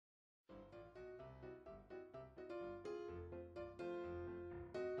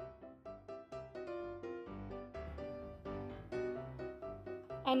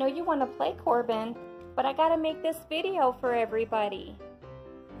I know you want to play, Corbin, but I gotta make this video for everybody.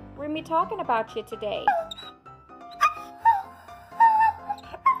 We're gonna be talking about you today.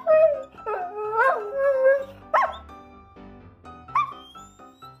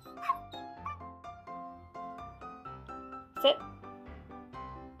 Sit.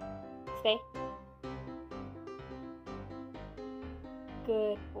 Stay.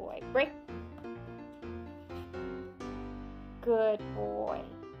 Good boy. Break. Good boy.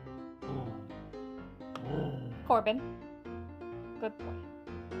 Corbin. Good boy.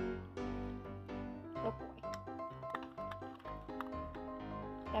 Good boy.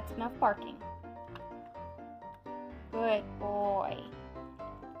 That's enough barking. Good boy.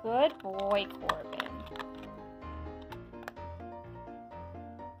 Good boy, Corbin.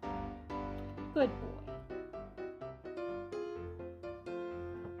 Good boy.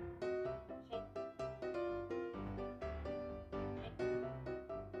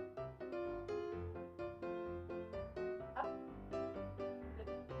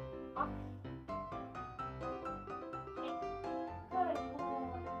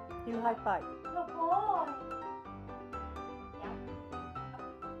 Do high five. Good boy. Yeah.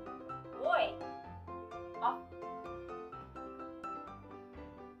 Boy. Up.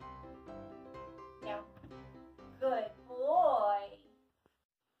 Yeah. Good boy.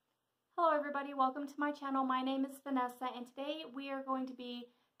 Hello everybody, welcome to my channel. My name is Vanessa and today we are going to be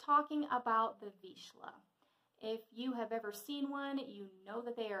talking about the Vizsla. If you have ever seen one, you know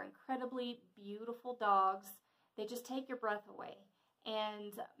that they are incredibly beautiful dogs. They just take your breath away.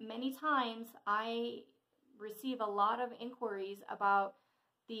 And many times I receive a lot of inquiries about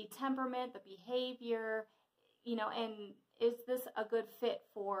the temperament, the behavior, you know, and is this a good fit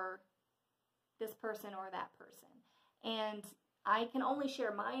for this person or that person? And I can only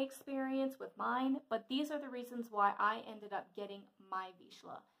share my experience with mine, but these are the reasons why I ended up getting my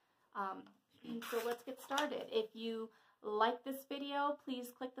Vizsla. So let's get started. If you like this video,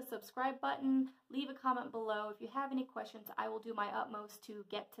 please click the subscribe button, leave a comment below. If you have any questions, I will do my utmost to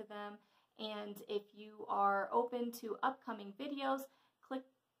get to them. And if you are open to upcoming videos, click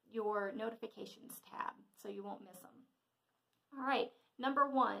your notifications tab so you won't miss them. All right, number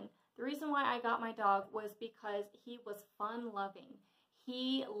one, the reason why I got my dog was because he was fun-loving.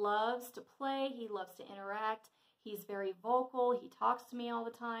 He loves to play, he loves to interact, he's very vocal, he talks to me all the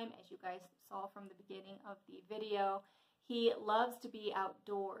time, as you guys saw from the beginning of the video. He loves to be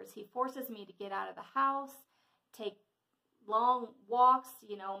outdoors. He forces me to get out of the house, take long walks.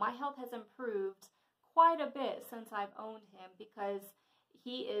 You know, my health has improved quite a bit since I've owned him because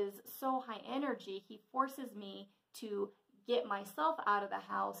he is so high energy. He forces me to get myself out of the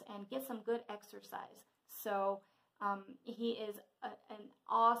house and get some good exercise. So he is an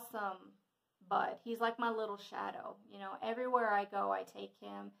awesome bud. He's like my little shadow. You know, everywhere I go, I take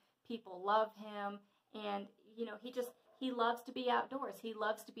him. People love him. And, you know, he loves to be outdoors. He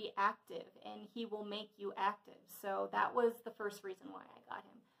loves to be active, and he will make you active. So that was the first reason why I got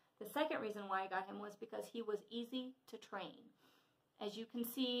him. The second reason why I got him was because he was easy to train. As you can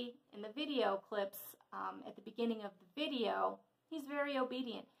see in the video clips at the beginning of the video, he's very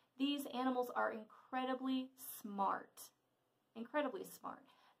obedient. These animals are incredibly smart. Incredibly smart.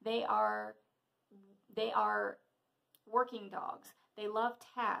 They are working dogs. They love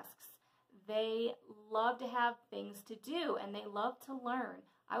tasks. They love to have things to do, and they love to learn.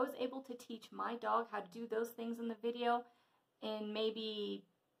 I was able to teach my dog how to do those things in the video in maybe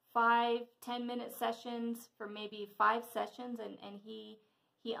 5-10 minute sessions for maybe 5 sessions, and he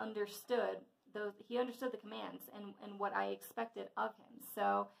understood the commands and what I expected of him.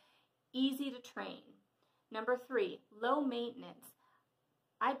 So easy to train. Number 3, low maintenance.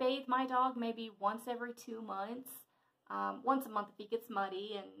 I bathe my dog maybe once every 2 months. Once a month if he gets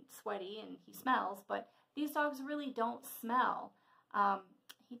muddy and sweaty and he smells, but these dogs really don't smell.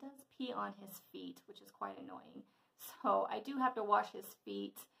 He does pee on his feet, which is quite annoying. So I do have to wash his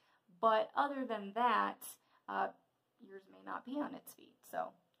feet, but other than that, yours may not pee on its feet.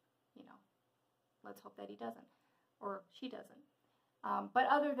 So, you know, let's hope that he doesn't, or she doesn't. But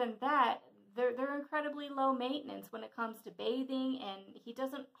other than that, they're incredibly low maintenance when it comes to bathing, and he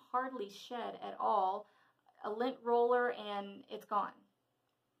doesn't hardly shed at all. A lint roller and it's gone.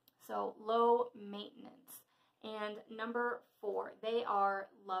 So low maintenance. And number 4, they are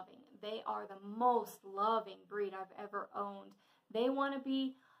loving. They are the most loving breed I've ever owned. They want to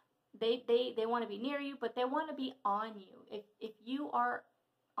be they want to be near you, but they want to be on you. If you are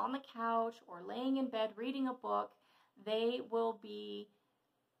on the couch or laying in bed reading a book, they will be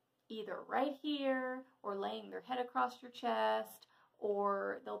either right here or laying their head across your chest,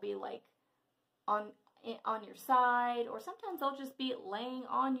 or they'll be like on your side, or sometimes they'll just be laying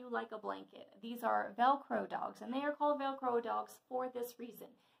on you like a blanket. These are Velcro dogs, and they are called Velcro dogs for this reason.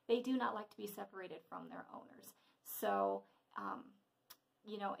 They do not like to be separated from their owners. So,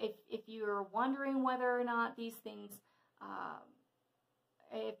 you know, if you're wondering whether or not these things,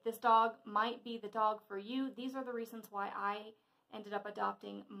 if this dog might be the dog for you, these are the reasons why I ended up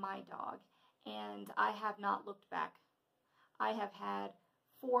adopting my dog. And I have not looked back. I have had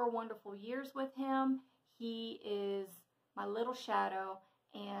 4 wonderful years with him. He is my little shadow,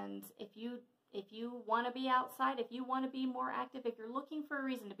 and if you want to be outside, if you want to be more active, if you're looking for a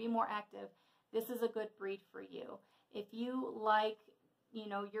reason to be more active, this is a good breed for you. If you like, you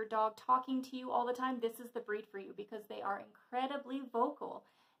know, your dog talking to you all the time, this is the breed for you, because they are incredibly vocal,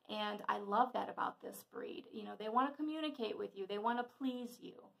 and I love that about this breed. You know, they want to communicate with you. They want to please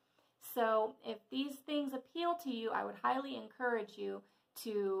you. So if these things appeal to you, I would highly encourage you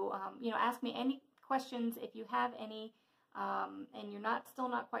to, you know, ask me any questions if you have any, and you're still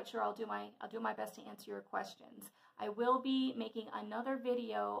not quite sure. I'll do my best to answer your questions. I will be making another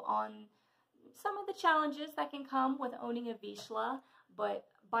video on some of the challenges that can come with owning a Vizsla, but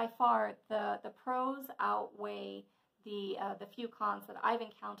by far the pros outweigh the few cons that I've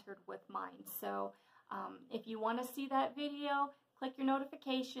encountered with mine. So if you want to see that video, click your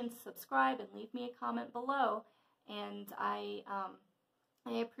notifications, subscribe, and leave me a comment below. And I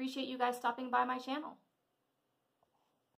appreciate you guys stopping by my channel.